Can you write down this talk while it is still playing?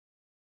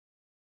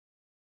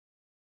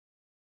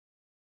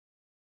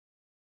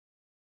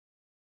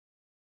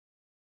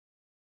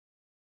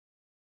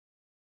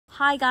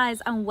Hi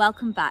guys, and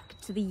welcome back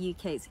to the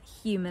UK's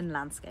human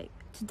landscape.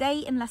 Today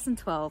in lesson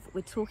 12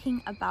 we're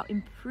talking about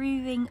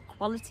improving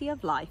quality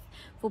of life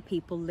for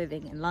people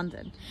living in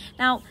London.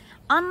 Now,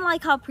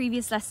 unlike our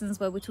previous lessons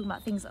where we're talking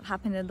about things that have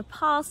happened in the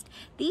past,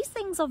 these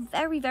things are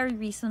very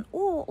recent,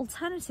 or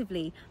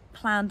alternatively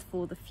planned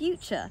for the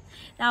future.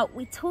 Now,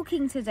 we're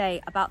talking today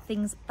about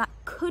things that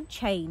could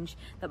change,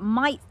 that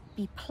might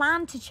be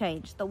planned to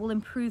change, that will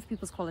improve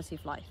people's quality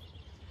of life.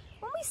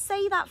 When we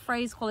say that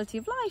phrase quality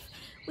of life,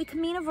 we can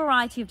mean a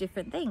variety of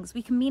different things.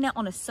 We can mean it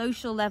on a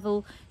social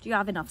level. Do you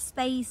have enough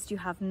space? Do you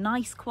have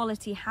nice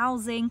quality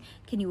housing?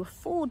 Can you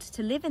afford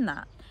to live in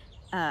that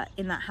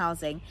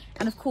housing?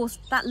 And of course,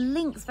 that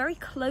links very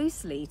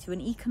closely to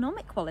an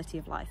economic quality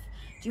of life.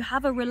 Do you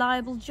have a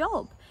reliable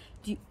job?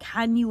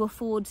 Can you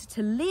afford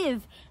to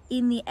live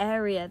in the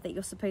area that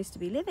you're supposed to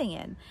be living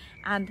in?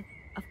 And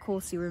of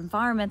course, your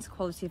environmental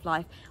quality of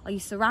life. Are you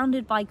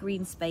surrounded by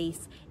green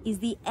space? Is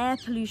the air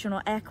pollution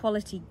or air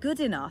quality good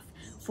enough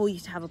for you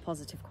to have a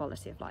positive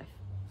quality of life?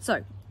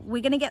 So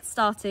we're going to get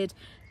started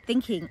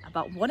thinking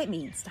about what it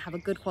means to have a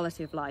good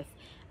quality of life,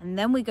 and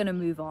then we're going to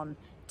move on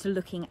to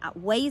looking at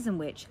ways in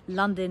which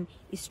London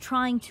is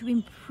trying to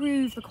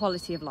improve the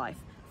quality of life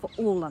for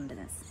all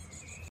Londoners.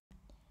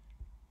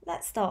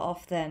 Let's start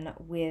off then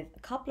with a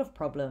couple of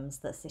problems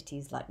that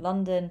cities like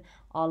London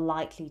are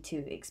likely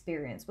to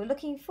experience. We're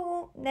looking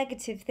for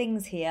negative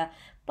things here,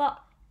 but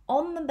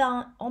on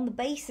the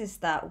basis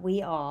that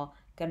we are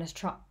going to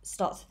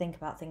start to think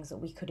about things that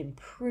we could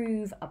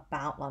improve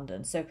about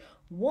London. So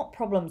what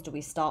problems do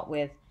we start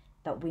with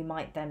that we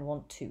might then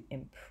want to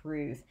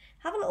improve?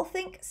 Have a little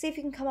think, see if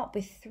you can come up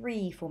with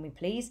 3 for me,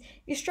 please.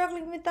 If you're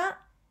struggling with that,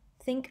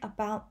 think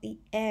about the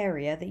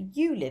area that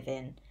you live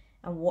in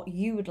and what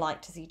you would like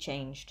to see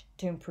changed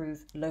to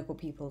improve local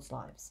people's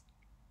lives.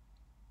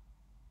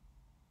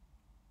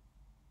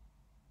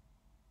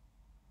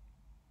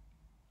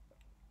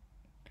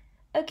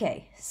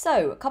 Okay,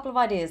 so a couple of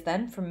ideas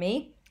then from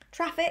me.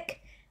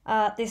 Traffic,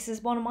 this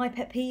is one of my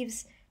pet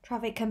peeves.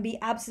 Traffic can be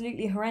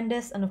absolutely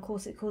horrendous, and of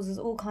course it causes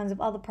all kinds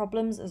of other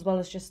problems as well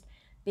as just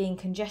being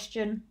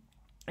congestion.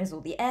 There's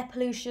all the air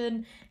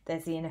pollution,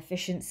 there's the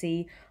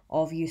inefficiency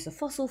of use of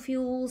fossil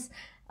fuels,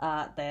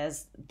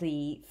 there's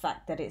the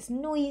fact that it's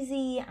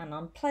noisy and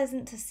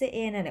unpleasant to sit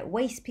in and it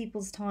wastes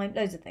people's time,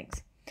 loads of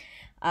things.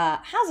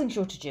 Housing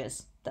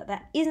shortages, that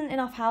there isn't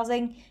enough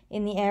housing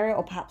in the area,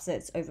 or perhaps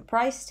it's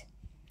overpriced.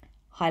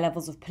 High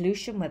levels of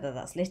pollution, whether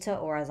that's litter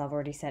or, as I've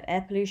already said,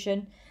 air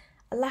pollution.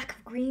 A lack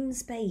of green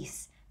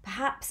space.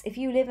 Perhaps if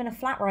you live in a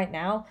flat right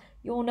now,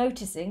 you're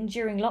noticing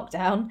during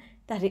lockdown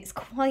that it's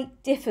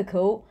quite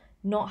difficult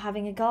not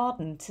having a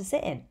garden to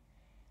sit in.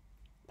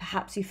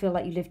 Perhaps you feel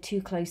like you live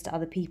too close to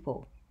other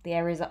people. The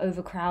areas are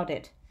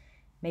overcrowded.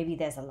 Maybe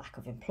there's a lack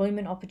of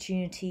employment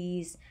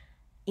opportunities,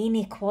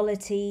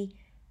 inequality,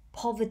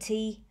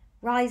 poverty,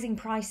 rising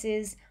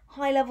prices,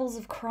 high levels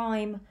of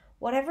crime.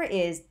 Whatever it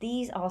is,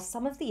 these are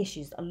some of the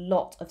issues a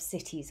lot of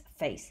cities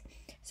face.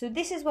 So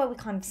this is where we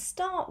kind of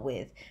start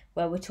with,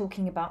 where we're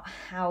talking about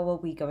how are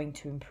we going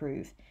to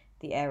improve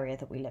the area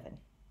that we live in.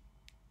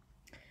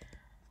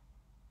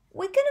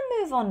 We're going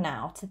to move on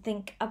now to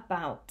think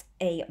about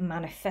a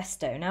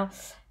manifesto. Now,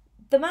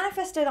 the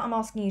manifesto that I'm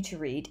asking you to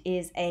read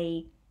is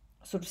a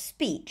sort of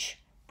speech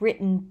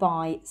written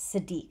by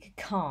Sadiq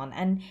Khan,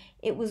 and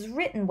it was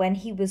written when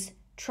he was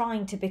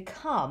trying to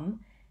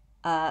become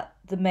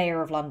the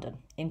mayor of London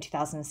in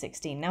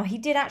 2016. Now, he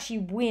did actually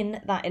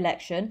win that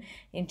election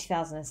in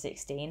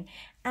 2016,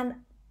 and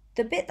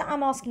the bit that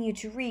I'm asking you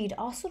to read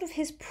are sort of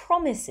his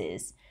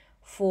promises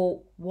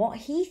for what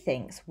he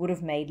thinks would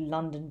have made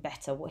London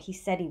better, what he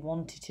said he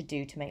wanted to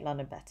do to make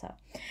London better.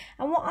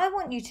 And what I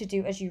want you to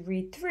do as you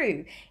read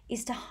through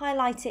is to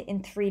highlight it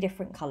in 3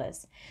 different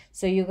colours.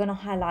 So you're going to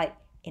highlight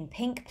in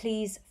pink,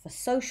 please, for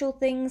social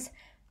things,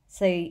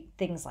 so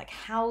things like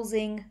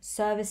housing,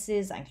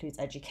 services, that includes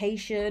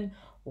education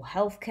or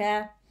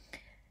healthcare.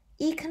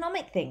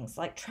 Economic things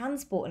like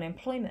transport and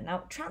employment.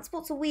 Now,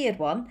 transport's a weird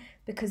one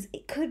because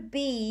it could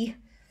be,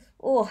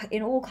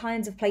 in all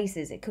kinds of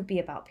places, it could be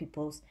about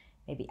people's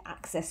maybe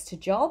access to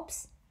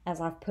jobs,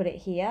 as I've put it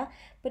here,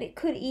 but it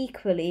could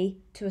equally,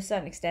 to a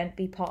certain extent,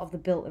 be part of the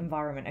built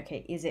environment.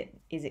 Okay, is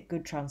it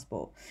good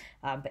transport?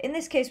 But in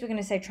this case, we're going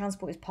to say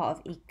transport is part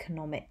of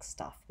economic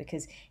stuff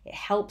because it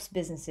helps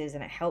businesses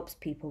and it helps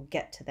people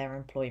get to their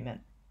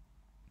employment.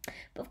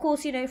 But of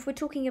course, if we're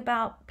talking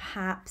about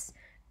perhaps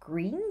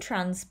green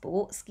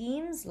transport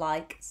schemes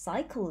like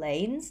cycle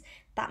lanes,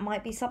 that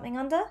might be something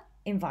under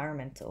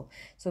environmental.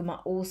 So we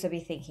might also be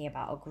thinking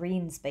about our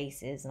green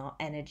spaces and our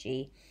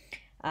energy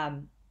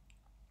and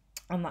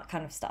that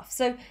kind of stuff.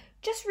 So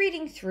just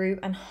reading through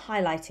and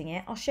highlighting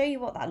it, I'll show you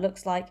what that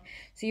looks like.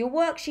 So your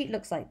worksheet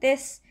looks like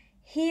this.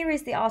 Here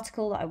is the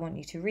article that I want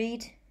you to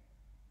read,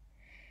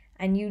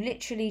 and you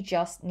literally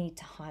just need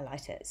to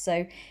highlight it.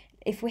 So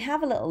if we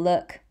have a little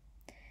look,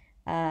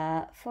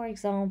 for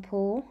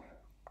example,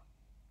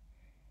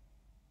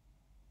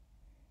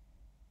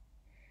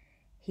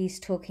 he's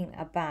talking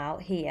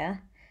about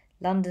here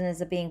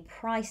Londoners are being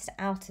priced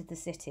out of the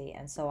city,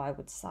 and so I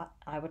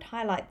would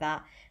highlight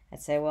that. I'd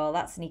say, well,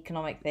 that's an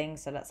economic thing,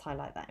 so let's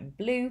highlight that in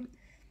blue.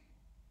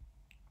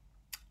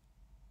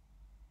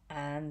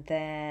 And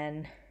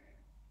then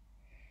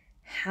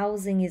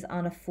housing is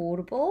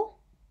unaffordable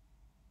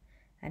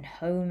and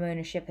home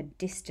ownership a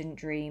distant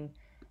dream.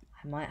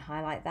 I might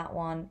highlight that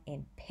one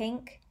in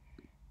pink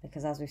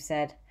because, as we've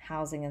said,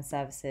 housing and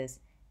services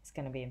is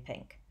going to be in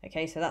pink.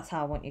 Okay, so that's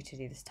how I want you to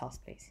do this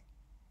task, please.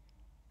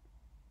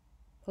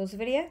 Pause the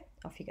video,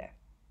 off you go.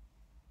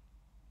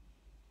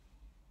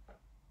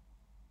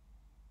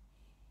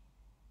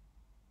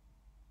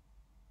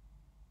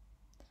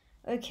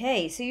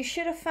 Okay, so you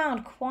should have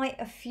found quite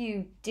a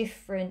few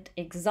different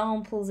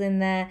examples in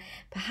there.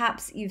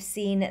 Perhaps you've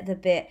seen the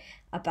bit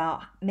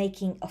about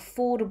making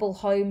affordable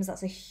homes.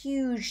 That's a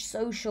huge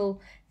social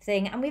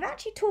thing. And we've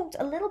actually talked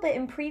a little bit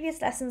in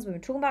previous lessons when we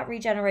were talking about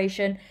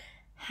regeneration.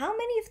 How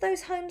many of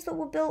those homes that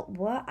were built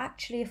were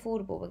actually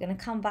affordable? We're going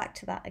to come back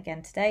to that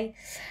again today.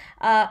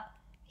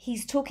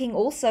 He's talking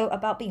also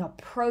about being a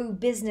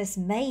pro-business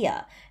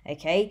mayor,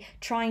 okay?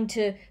 Trying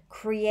to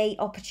create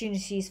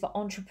opportunities for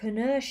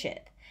entrepreneurship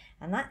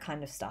and that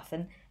kind of stuff.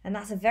 And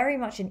that's very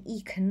much an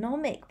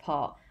economic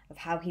part of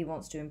how he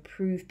wants to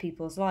improve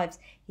people's lives.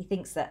 He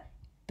thinks that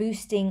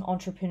boosting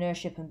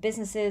entrepreneurship and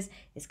businesses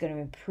is going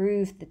to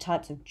improve the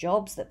types of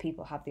jobs that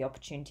people have the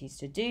opportunities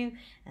to do,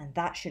 and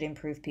that should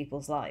improve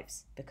people's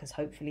lives because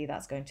hopefully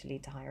that's going to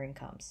lead to higher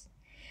incomes.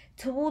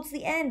 Towards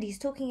the end, he's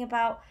talking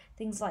about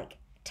things like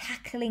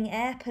tackling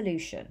air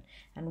pollution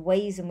and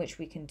ways in which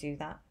we can do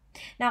that.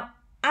 Now,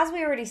 as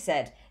we already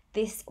said,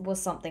 this was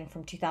something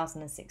from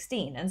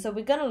 2016, and so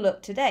we're going to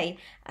look today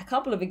at a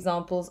couple of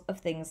examples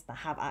of things that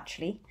have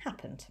actually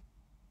happened.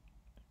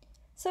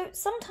 So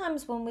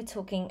sometimes when we're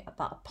talking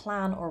about a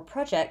plan or a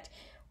project,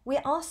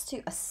 we're asked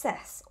to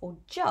assess or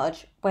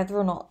judge whether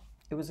or not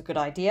it was a good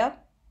idea,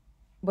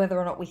 whether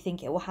or not we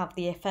think it will have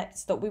the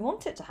effects that we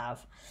want it to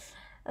have.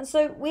 And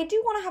so we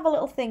do want to have a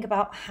little think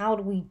about how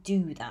do we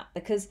do that,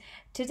 because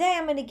today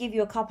I'm going to give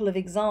you a couple of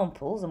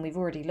examples, and we've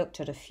already looked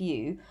at a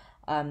few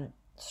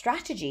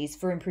strategies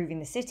for improving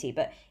the city.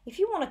 But if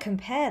you want to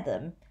compare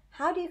them,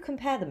 how do you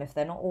compare them if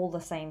they're not all the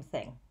same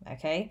thing?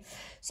 Okay,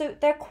 so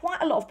there are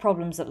quite a lot of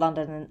problems that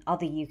London and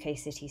other UK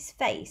cities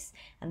face,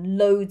 and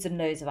loads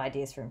of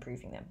ideas for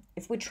improving them.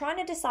 If we're trying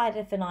to decide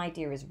if an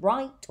idea is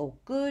right or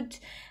good,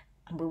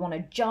 and we want to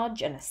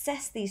judge and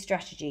assess these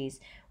strategies,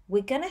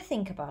 we're going to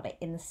think about it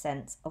in the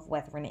sense of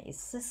whether it is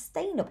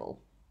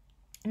sustainable.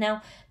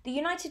 Now, the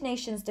United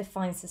Nations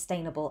defines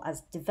sustainable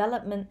as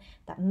development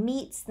that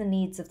meets the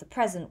needs of the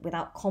present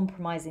without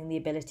compromising the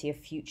ability of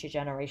future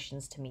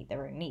generations to meet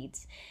their own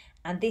needs.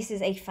 And this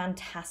is a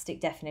fantastic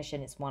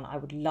definition. It's one I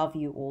would love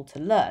you all to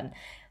learn.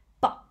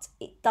 But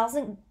it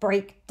doesn't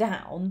break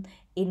down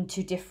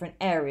into different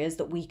areas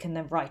that we can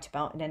then write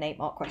about in an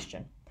 8-mark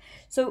question.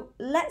 So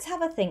let's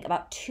have a think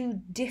about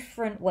two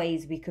different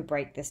ways we could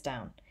break this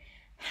down.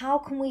 How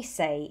can we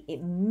say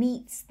it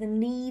meets the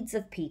needs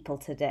of people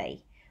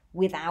today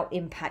without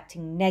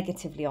impacting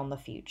negatively on the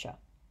future?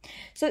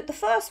 So the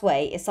first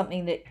way is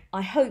something that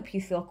I hope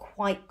you feel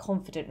quite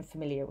confident and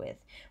familiar with.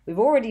 We've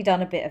already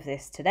done a bit of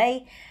this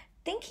today.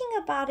 Thinking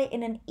about it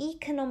in an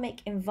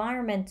economic,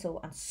 environmental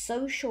and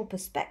social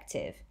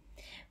perspective,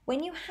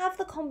 when you have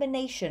the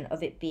combination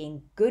of it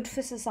being good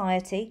for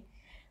society,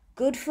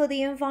 good for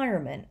the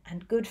environment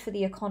and good for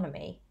the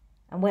economy,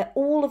 and where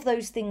all of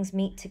those things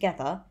meet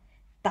together,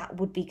 that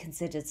would be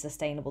considered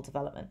sustainable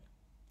development.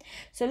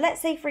 So let's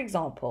say, for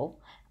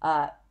example,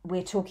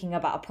 we're talking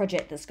about a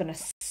project that's going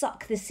to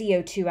suck the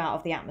CO2 out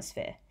of the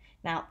atmosphere.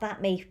 Now, that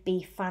may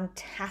be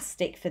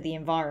fantastic for the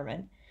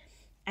environment,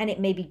 and it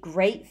may be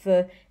great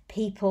for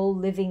people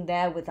living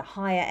there with a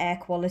higher air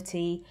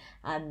quality,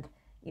 and,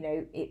 you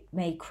know, it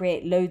may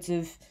create loads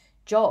of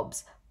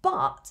jobs.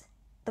 But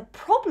the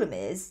problem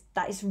is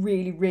that it's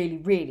really, really,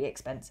 really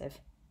expensive.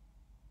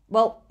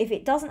 Well, if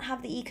it doesn't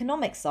have the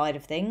economic side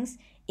of things,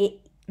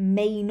 it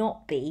may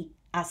not be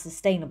as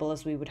sustainable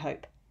as we would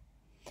hope.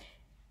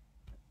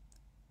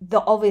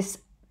 The obvious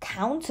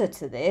counter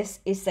to this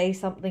is, say,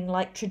 something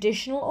like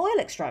traditional oil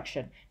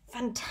extraction.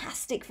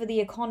 Fantastic for the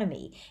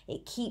economy.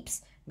 It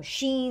keeps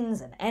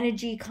machines and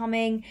energy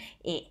coming.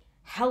 It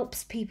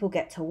helps people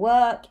get to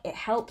work. It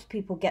helps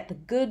people get the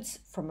goods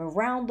from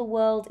around the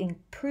world,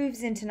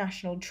 improves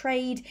international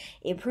trade.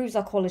 It improves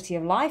our quality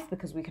of life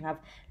because we can have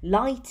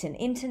light and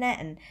internet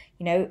and,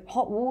 you know,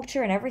 hot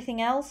water and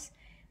everything else.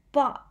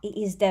 But it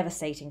is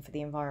devastating for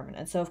the environment.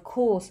 And so, of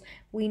course,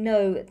 we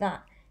know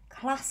that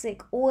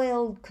classic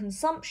oil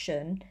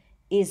consumption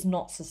is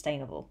not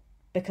sustainable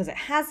because it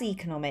has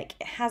economic,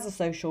 it has a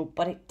social,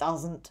 but it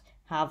doesn't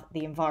have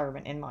the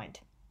environment in mind.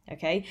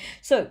 Okay,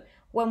 so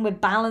when we're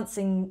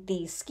balancing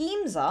these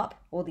schemes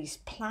up or these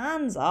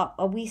plans up,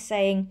 are we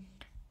saying,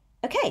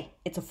 okay,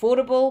 it's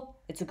affordable,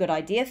 it's a good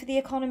idea for the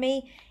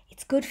economy,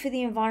 it's good for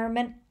the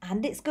environment,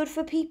 and it's good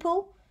for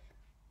people?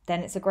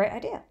 Then it's a great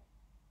idea.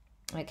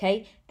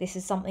 Okay, this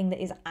is something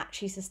that is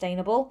actually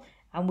sustainable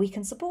and we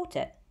can support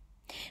it.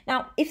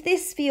 Now, if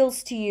this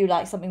feels to you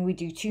like something we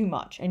do too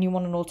much and you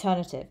want an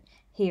alternative,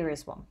 here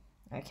is one,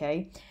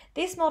 okay?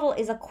 This model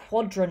is a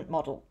quadrant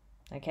model,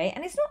 okay?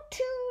 And it's not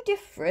too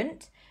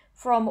different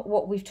from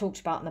what we've talked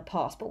about in the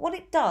past, but what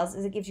it does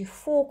is it gives you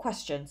 4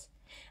 questions.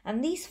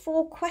 And these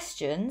 4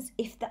 questions,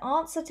 if the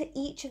answer to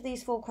each of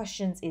these 4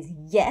 questions is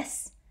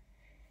yes,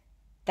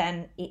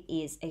 then it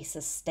is a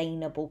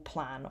sustainable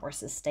plan or a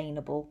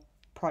sustainable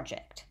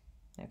project,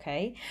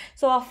 okay?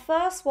 So our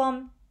first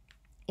one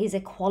is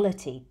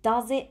equality.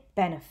 Does it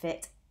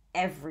benefit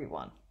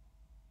everyone?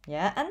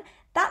 Yeah, and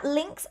that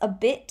links a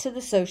bit to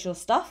the social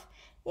stuff.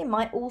 It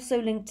might also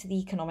link to the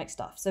economic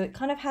stuff. So it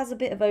kind of has a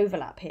bit of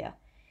overlap here.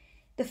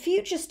 The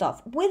future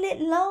stuff, will it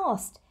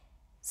last?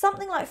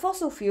 Something like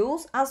fossil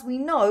fuels, as we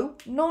know,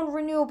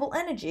 non-renewable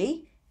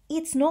energy,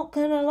 it's not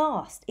going to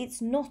last.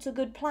 It's not a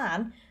good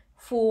plan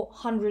for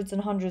hundreds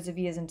and hundreds of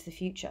years into the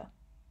future.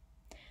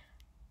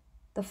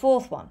 The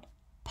fourth one,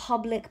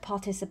 public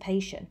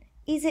participation.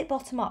 Is it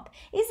bottom up?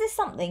 Is this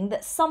something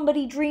that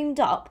somebody dreamed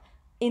up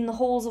in the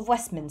halls of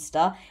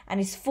Westminster and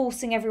is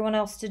forcing everyone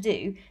else to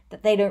do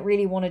that they don't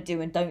really want to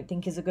do and don't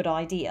think is a good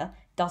idea,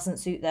 doesn't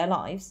suit their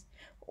lives?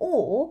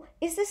 Or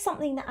is this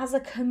something that as a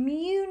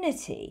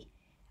community,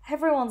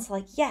 everyone's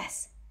like,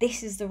 yes,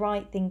 this is the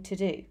right thing to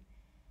do?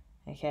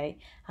 Okay,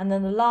 and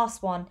then the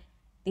last one,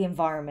 the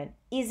environment.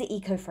 Is it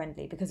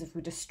eco-friendly? Because if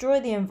we destroy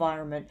the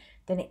environment,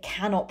 then it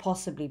cannot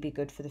possibly be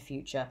good for the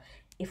future.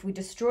 If we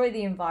destroy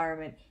the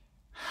environment,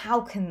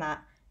 how can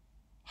that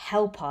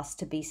help us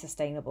to be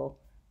sustainable?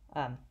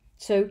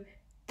 So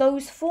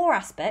those 4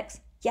 aspects,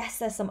 yes,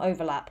 there's some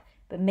overlap,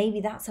 but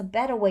maybe that's a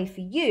better way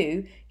for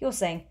you. You're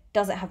saying,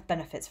 does it have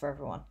benefits for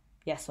everyone?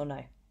 Yes or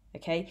no?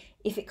 Okay.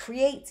 If it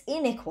creates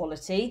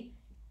inequality,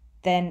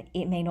 then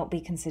it may not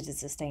be considered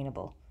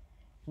sustainable.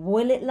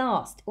 Will it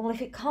last? Well,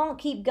 if it can't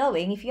keep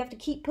going, if you have to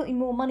keep putting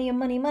more money and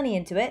money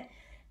into it,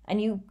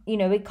 and you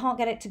know, it can't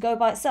get it to go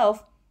by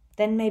itself,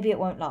 then maybe it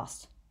won't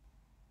last.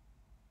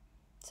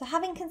 So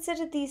having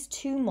considered these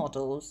 2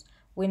 models,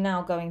 we're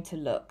now going to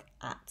look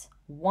at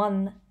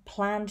one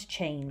planned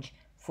change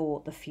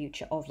for the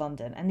future of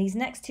London. And these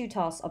next 2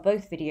 tasks are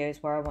both videos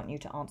where I want you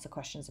to answer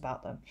questions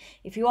about them.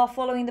 If you are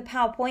following the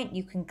PowerPoint,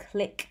 you can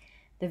click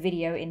the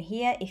video in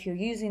here. If you're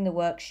using the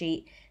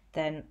worksheet,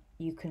 then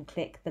you can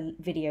click the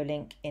video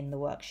link in the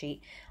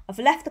worksheet. I've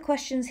left the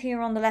questions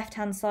here on the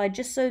left-hand side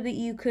just so that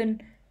you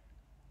can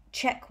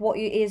check what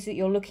it is that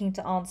you're looking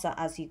to answer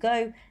as you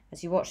go,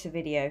 as you watch the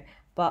video.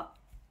 But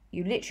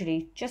you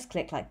literally just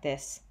click like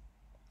this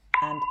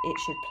and it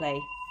should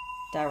play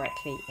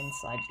directly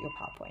inside your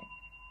PowerPoint.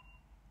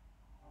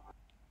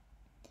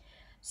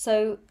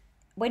 So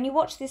when you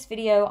watch this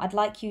video, I'd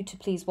like you to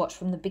please watch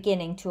from the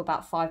beginning to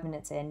about 5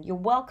 minutes in. You're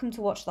welcome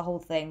to watch the whole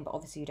thing, but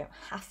obviously you don't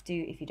have to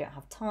if you don't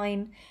have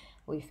time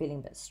or you're feeling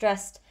a bit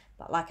stressed.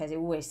 But like I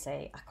always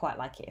say, I quite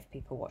like it if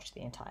people watch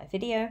the entire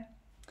video.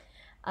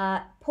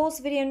 Pause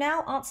the video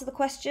now, answer the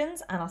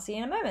questions, and I'll see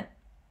you in a moment.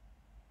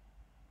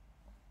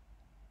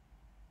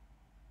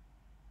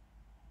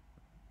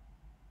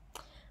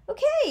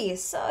 Okay,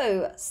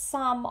 so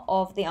some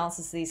of the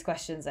answers to these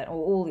questions, or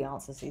all the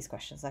answers to these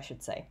questions, I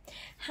should say.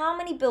 How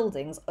many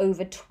buildings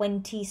over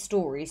 20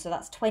 stories, so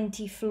that's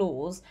 20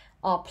 floors,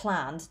 are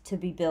planned to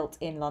be built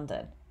in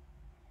London?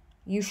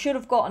 You should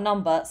have got a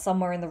number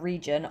somewhere in the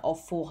region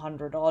of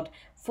 400 odd.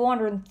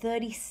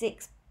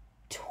 436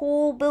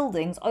 tall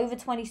buildings over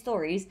 20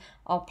 stories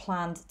are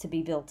planned to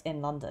be built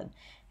in London.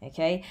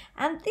 Okay,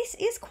 and this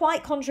is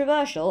quite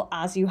controversial,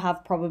 as you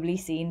have probably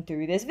seen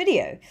through this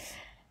video.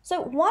 So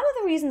one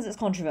of the reasons it's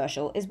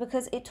controversial is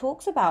because it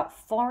talks about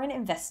foreign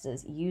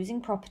investors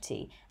using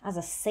property as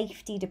a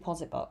safety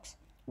deposit box.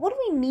 What do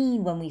we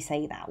mean when we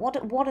say that?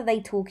 What are they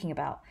talking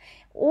about?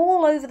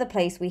 All over the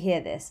place we hear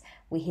this.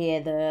 We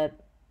hear the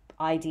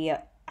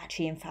idea,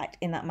 actually, in fact,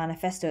 in that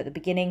manifesto at the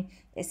beginning,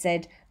 it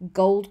said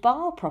gold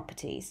bar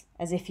properties,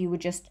 as if you were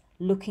just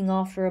looking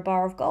after a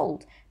bar of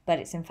gold, but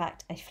it's in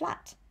fact a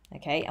flat.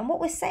 Okay, and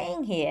what we're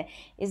saying here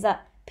is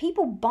that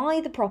people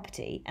buy the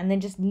property and then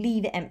just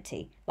leave it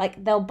empty.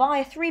 Like they'll buy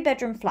a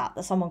 3-bedroom flat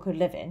that someone could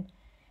live in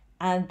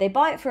and they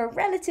buy it for a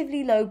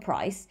relatively low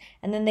price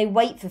and then they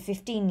wait for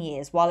 15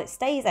 years while it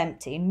stays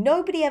empty.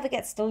 Nobody ever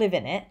gets to live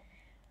in it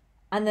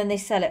and then they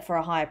sell it for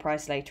a higher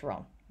price later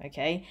on.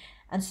 Okay,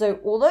 and so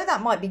although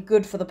that might be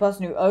good for the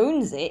person who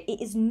owns it,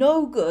 it is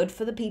no good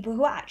for the people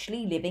who are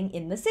actually living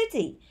in the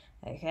city.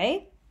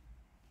 Okay.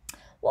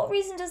 What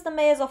reason does the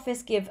mayor's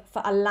office give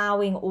for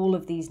allowing all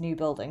of these new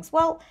buildings?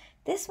 Well,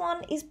 this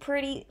one is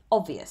pretty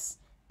obvious.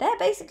 They're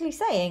basically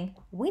saying,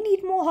 we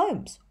need more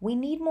homes, we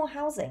need more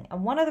housing.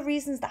 And one of the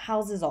reasons that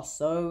houses are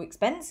so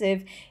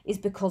expensive is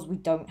because we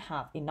don't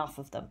have enough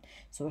of them.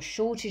 So a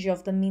shortage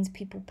of them means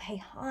people pay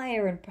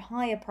higher and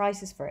higher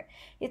prices for it.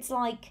 It's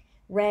like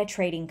rare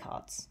trading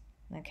cards,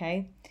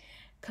 okay?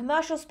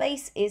 Commercial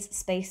space is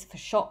space for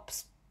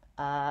shops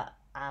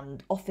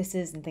and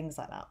offices and things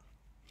like that.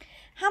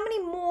 How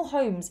many more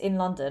homes in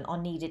London are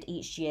needed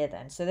each year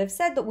then? So they've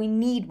said that we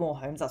need more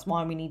homes. That's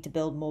why we need to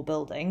build more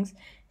buildings,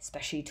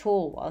 especially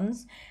tall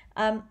ones.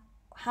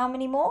 How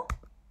many more?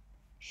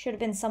 should have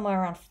been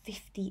somewhere around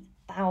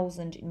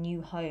 50,000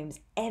 new homes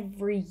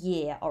every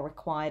year are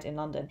required in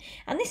London.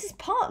 And this is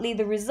partly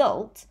the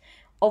result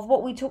of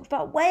what we talked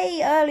about way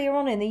earlier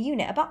on in the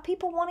unit about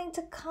people wanting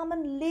to come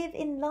and live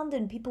in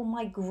London. People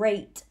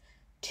migrate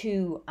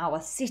to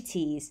our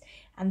cities,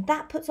 and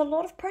that puts a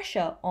lot of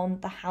pressure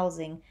on the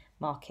housing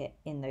market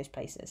in those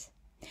places.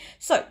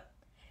 So,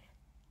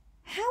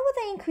 how are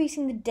they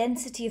increasing the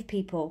density of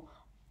people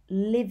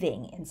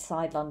living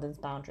inside London's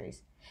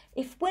boundaries?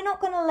 If we're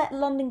not going to let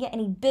London get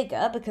any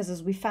bigger, because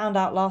as we found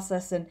out last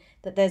lesson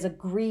that there's a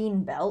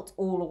green belt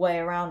all the way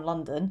around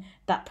London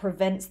that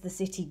prevents the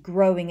city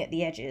growing at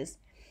the edges,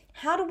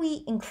 how do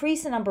we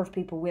increase the number of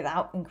people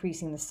without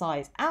increasing the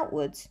size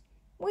outwards?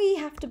 We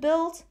have to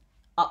build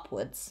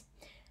upwards.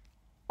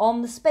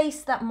 On the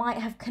space that might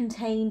have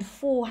contained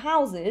 4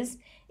 houses,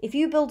 if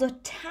you build a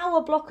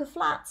tower block of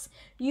flats,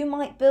 you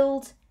might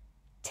build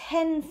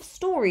 10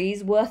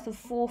 stories worth of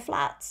 4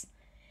 flats.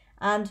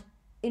 And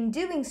in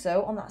doing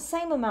so, on that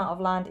same amount of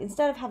land,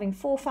 instead of having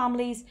 4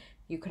 families,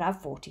 you could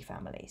have 40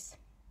 families.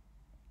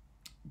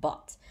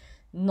 But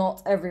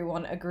not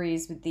everyone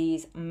agrees with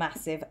these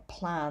massive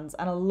plans,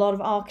 and a lot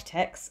of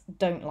architects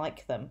don't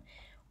like them.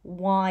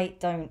 Why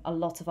don't a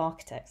lot of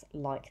architects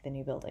like the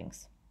new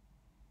buildings?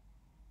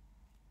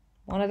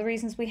 One of the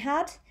reasons we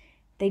had,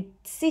 the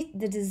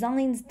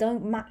designs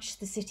don't match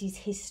the city's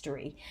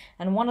history.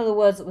 And one of the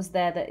words that was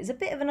there that is a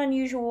bit of an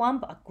unusual one,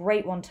 but a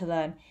great one to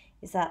learn,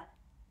 is that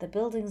the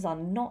buildings are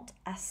not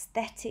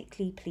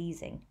aesthetically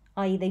pleasing,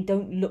 i.e. they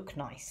don't look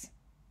nice.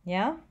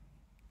 Yeah?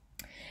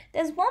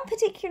 There's one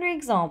particular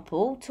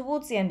example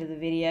towards the end of the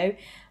video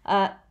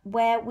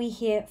where we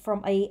hear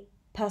from a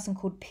person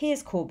called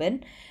Piers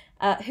Corbyn,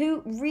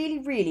 who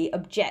really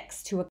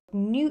objects to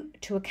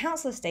a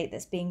council estate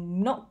that's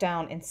being knocked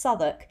down in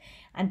Southwark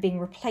and being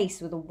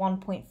replaced with a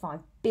 £1.5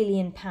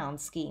 billion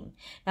scheme.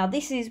 Now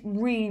this is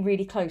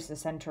really close to the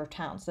centre of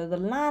town, so the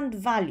land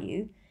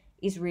value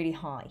is really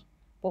high.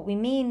 What we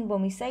mean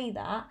when we say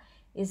that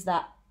is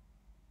that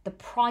the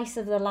price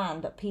of the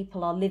land that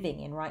people are living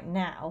in right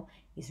now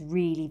is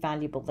really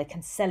valuable. They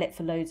can sell it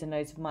for loads and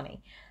loads of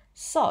money.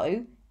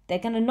 So they're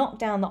going to knock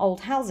down the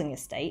old housing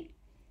estate.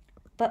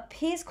 But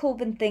Piers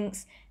Corbyn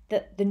thinks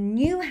that the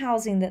new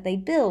housing that they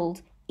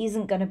build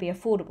isn't going to be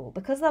affordable.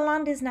 Because the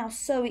land is now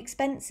so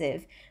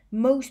expensive,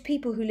 most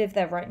people who live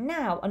there right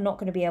now are not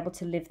going to be able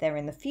to live there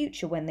in the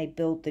future when they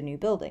build the new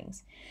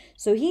buildings.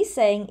 So he's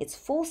saying it's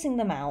forcing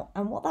them out,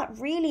 and what that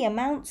really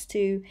amounts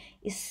to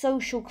is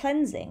social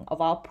cleansing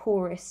of our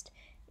poorest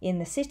in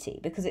the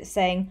city, because it's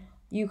saying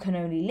you can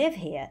only live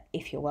here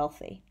if you're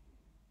wealthy.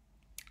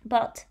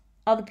 But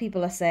other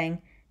people are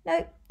saying,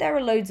 no, there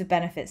are loads of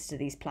benefits to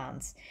these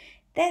plans.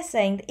 They're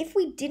saying that if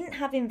we didn't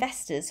have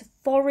investors,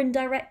 foreign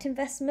direct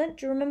investment,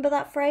 do you remember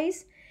that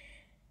phrase?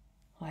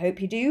 I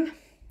hope you do.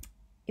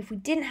 If we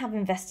didn't have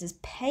investors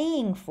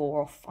paying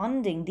for or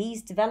funding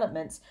these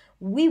developments,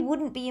 we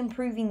wouldn't be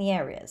improving the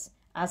areas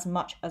as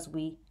much as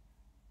we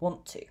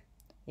want to.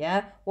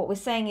 Yeah, what we're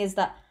saying is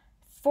that,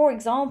 for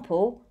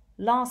example,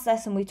 last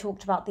lesson we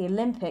talked about the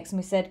Olympics, and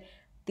we said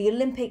the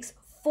Olympics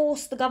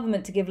forced the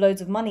government to give loads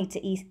of money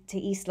to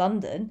East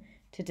London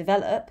to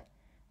develop.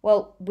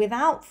 Well,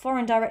 without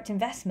foreign direct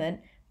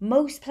investment,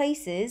 most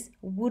places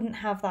wouldn't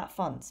have that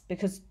funds,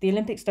 because the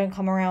Olympics don't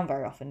come around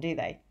very often, do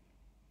they?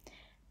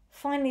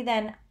 Finally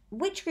then,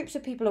 which groups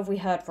of people have we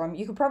heard from?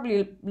 You could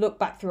probably look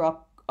back through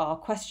our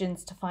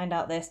questions to find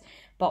out this,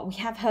 but we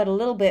have heard a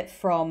little bit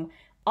from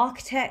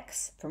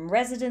architects, from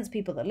residents,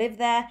 people that live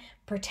there,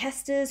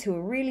 protesters who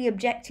are really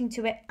objecting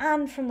to it,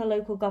 and from the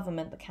local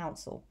government, the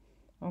council.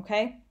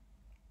 Okay?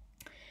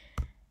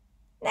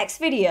 Next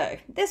video.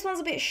 This one's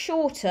a bit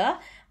shorter,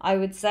 I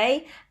would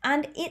say,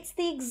 and it's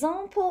the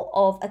example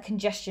of a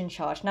congestion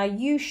charge. Now,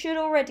 you should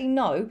already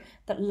know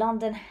that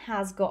London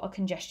has got a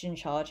congestion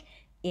charge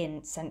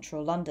in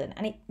central London,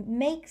 and it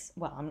makes,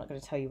 well, I'm not going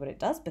to tell you what it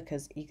does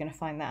because you're going to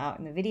find that out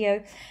in the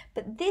video,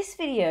 but this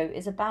video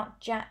is about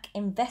Jack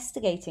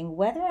investigating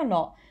whether or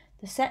not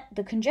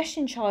the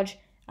congestion charge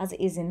as it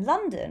is in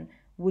London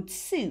would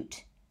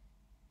suit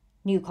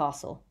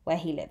Newcastle, where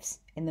he lives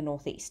in the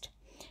northeast.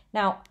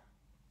 Now,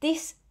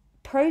 this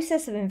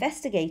process of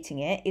investigating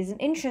it is an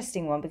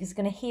interesting one because it's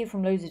going to hear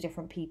from loads of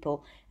different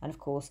people, and of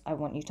course I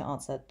want you to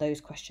answer those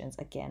questions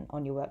again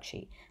on your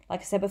worksheet.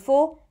 Like I said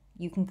before,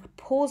 you can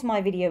pause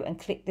my video and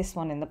click this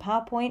one in the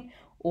PowerPoint,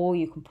 or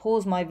you can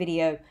pause my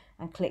video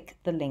and click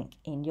the link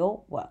in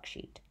your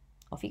worksheet.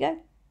 Off you go.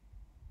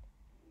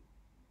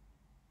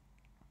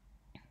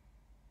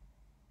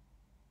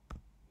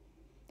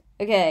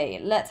 Okay,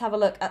 let's have a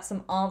look at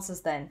some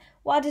answers then.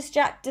 Why does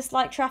Jack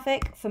dislike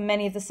traffic? For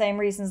many of the same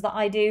reasons that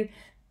I do.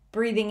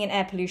 Breathing in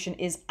air pollution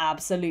is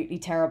absolutely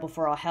terrible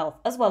for our health,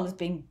 as well as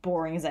being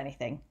boring as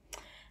anything.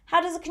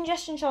 How does a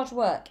congestion charge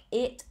work?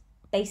 It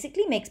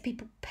basically makes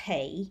people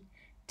pay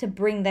to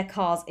bring their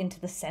cars into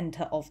the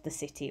centre of the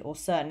city, or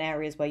certain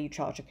areas where you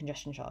charge a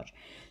congestion charge.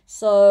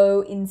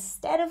 So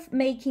instead of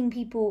letting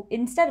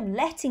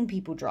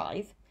people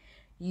drive,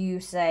 you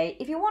say,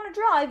 if you want to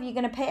drive, you're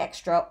going to pay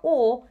extra,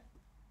 or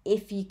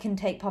if you can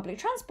take public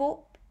transport,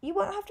 you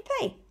won't have to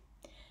pay.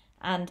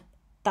 And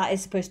that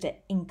is supposed to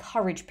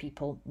encourage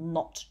people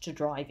not to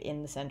drive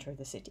in the centre of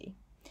the city.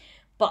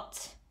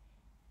 But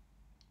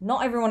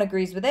not everyone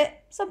agrees with it.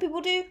 Some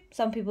people do,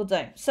 some people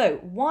don't. So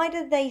why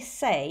did they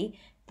say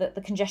that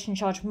the congestion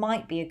charge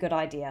might be a good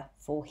idea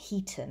for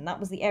Heaton? That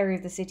was the area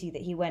of the city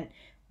that he went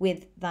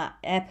with that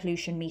air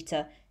pollution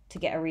meter to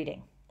get a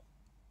reading.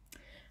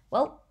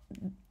 Well,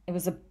 it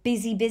was a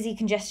busy,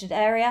 congested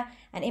area,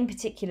 and in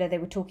particular, they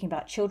were talking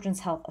about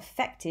children's health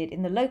affected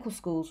in the local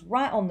schools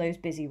right on those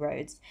busy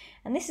roads.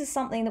 And this is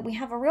something that we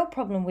have a real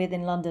problem with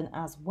in London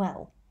as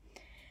well.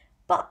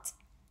 But,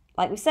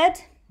 like we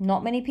said,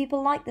 not many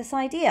people like this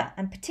idea,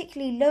 and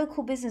particularly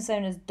local business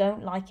owners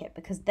don't like it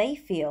because they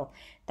feel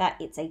that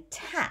it's a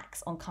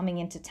tax on coming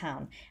into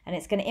town, and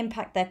it's going to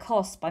impact their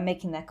costs by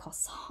making their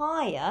costs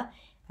higher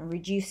and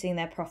reducing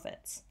their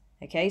profits.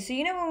 Okay, so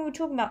when we were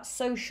talking about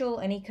social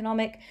and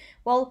economic,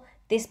 well,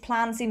 this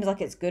plan seems like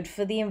it's good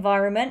for the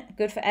environment,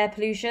 good for air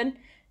pollution,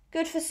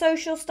 good for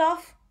social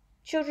stuff,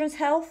 children's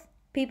health,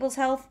 people's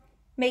health,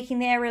 making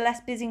the area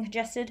less busy and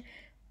congested.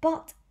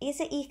 But is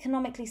it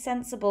economically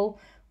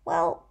sensible?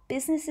 Well,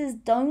 businesses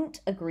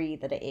don't agree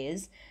that it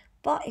is.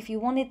 But if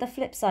you wanted the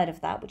flip side of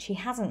that, which he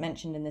hasn't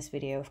mentioned in this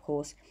video, of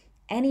course,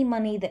 any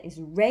money that is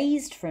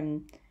raised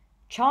from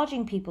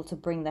charging people to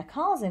bring their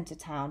cars into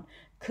town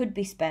could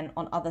be spent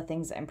on other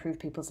things that improve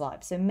people's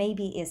lives. So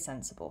maybe it is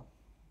sensible.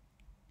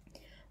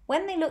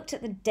 When they looked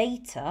at the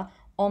data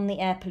on the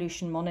air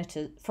pollution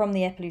monitor, from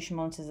the air pollution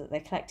monitors that they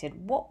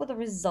collected, what were the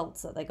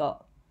results that they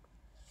got?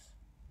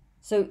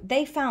 So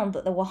they found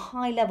that there were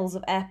high levels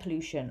of air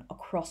pollution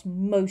across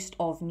most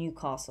of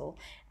Newcastle,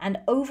 and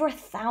over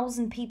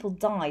 1,000 people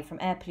die from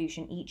air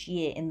pollution each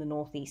year in the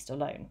northeast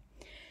alone.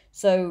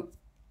 So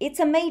it's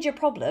a major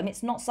problem.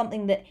 It's not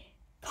something that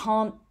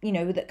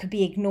that could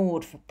be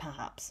ignored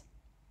perhaps.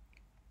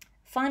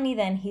 Finally,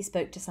 then, he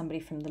spoke to somebody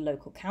from the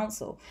local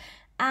council.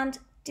 And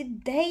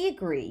did they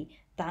agree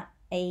that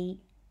a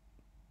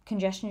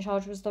congestion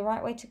charge was the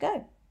right way to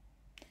go?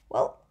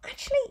 Well,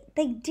 actually,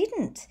 they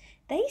didn't.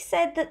 They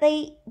said that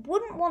they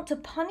wouldn't want to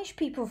punish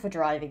people for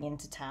driving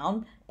into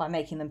town by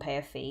making them pay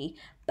a fee,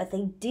 but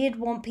they did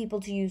want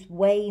people to use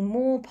way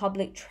more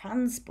public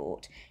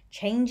transport,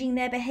 changing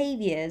their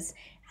behaviours,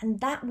 and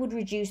that would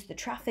reduce the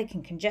traffic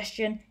and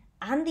congestion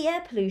and the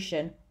air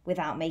pollution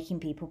without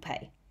making people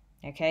pay.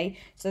 Okay,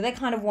 so they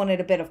kind of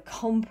wanted a bit of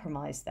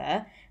compromise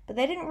there, but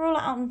they didn't rule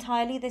it out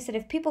entirely. They said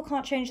if people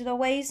can't change their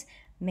ways,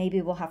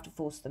 maybe we'll have to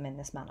force them in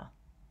this manner.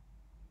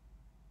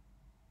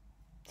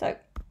 So,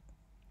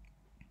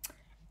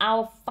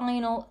 our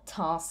final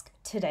task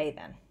today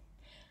then.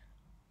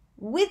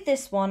 With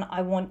this one,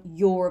 I want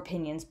your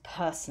opinions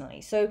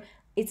personally. So,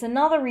 it's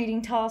another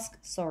reading task,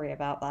 sorry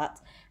about that,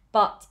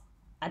 but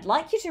I'd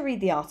like you to read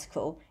the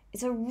article.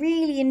 It's a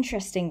really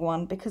interesting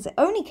one because it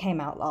only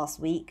came out last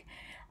week.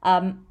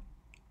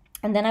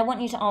 And then I want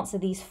you to answer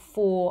these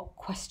 4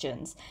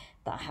 questions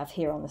that I have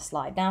here on the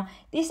slide. Now,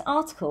 this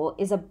article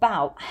is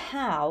about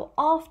how,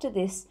 after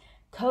this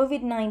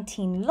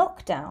COVID-19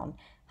 lockdown,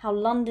 how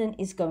London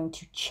is going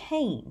to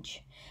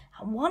change.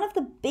 And one of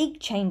the big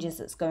changes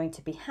that's going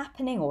to be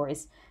happening, or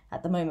is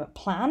at the moment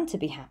planned to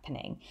be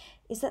happening,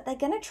 is that they're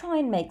going to try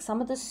and make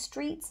some of the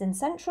streets in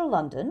central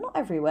London, not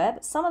everywhere,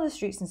 but some of the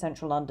streets in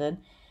central London,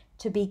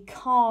 to be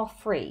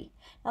car-free.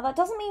 Now, that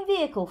doesn't mean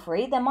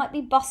vehicle-free. There might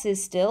be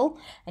buses still,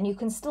 and you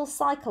can still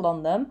cycle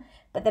on them,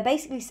 but they're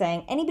basically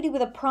saying anybody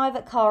with a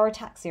private car or a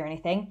taxi or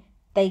anything,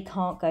 they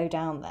can't go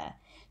down there.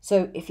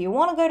 So if you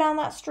want to go down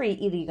that street,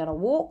 either you're going to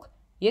walk,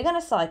 you're going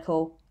to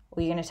cycle,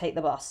 or you're going to take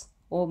the bus,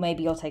 or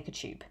maybe you'll take a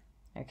tube,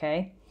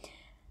 okay?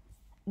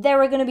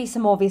 There are going to be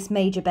some obvious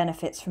major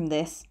benefits from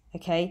this,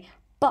 okay?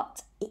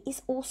 But it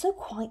is also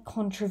quite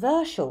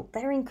controversial.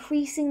 They're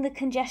increasing the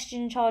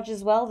congestion charge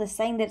as well. They're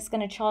saying that it's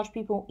going to charge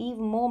people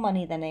even more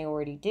money than they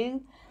already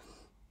do.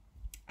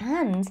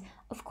 And,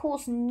 of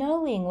course,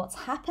 knowing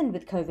what's happened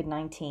with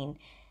COVID-19,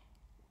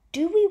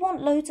 do we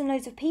want loads and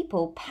loads of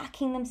people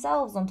packing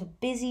themselves onto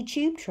busy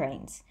tube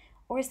trains?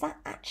 Or is that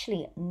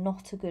actually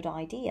not a good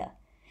idea?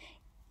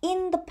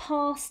 In the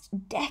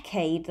past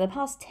decade, the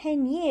past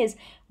 10 years,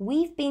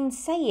 we've been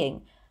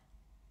saying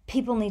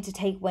people need to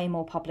take way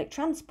more public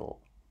transport.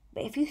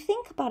 But if you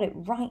think about it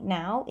right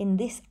now, in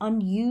this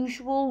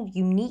unusual,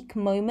 unique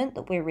moment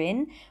that we're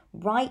in,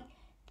 right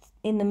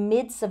in the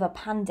midst of a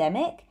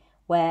pandemic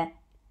where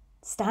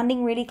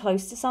standing really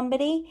close to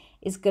somebody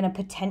is going to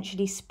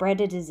potentially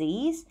spread a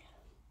disease,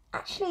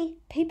 actually,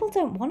 people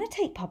don't want to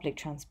take public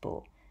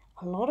transport.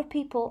 A lot of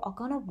people are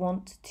going to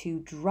want to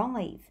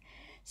drive.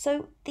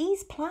 So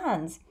these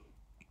plans,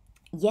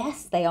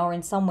 yes, they are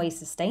in some ways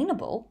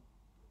sustainable,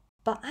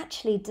 but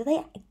actually, do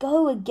they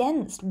go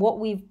against what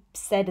we've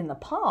said in the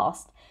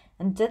past?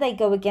 And do they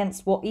go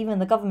against what even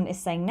the government is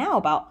saying now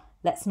about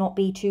let's not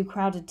be too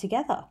crowded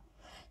together?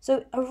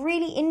 So a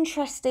really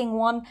interesting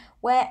one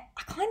where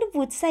I kind of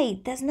would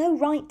say there's no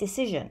right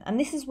decision. And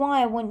this is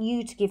why I want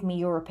you to give me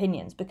your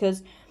opinions,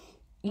 because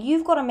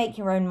you've got to make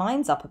your own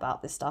minds up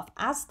about this stuff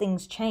as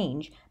things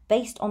change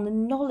based on the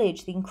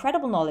knowledge, the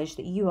incredible knowledge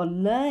that you are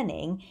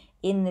learning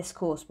in this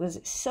course was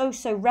so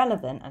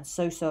relevant and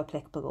so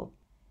applicable.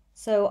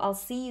 So I'll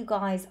see you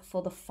guys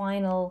for the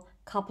final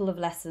couple of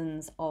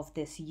lessons of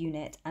this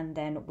unit, and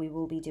then we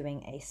will be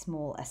doing a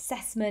small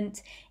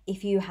assessment.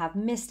 If you have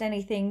missed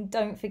anything,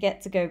 don't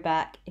forget to go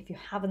back. If you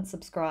haven't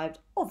subscribed,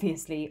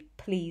 obviously,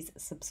 please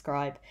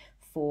subscribe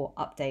for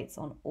updates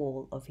on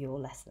all of your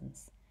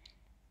lessons.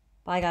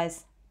 Bye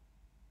guys.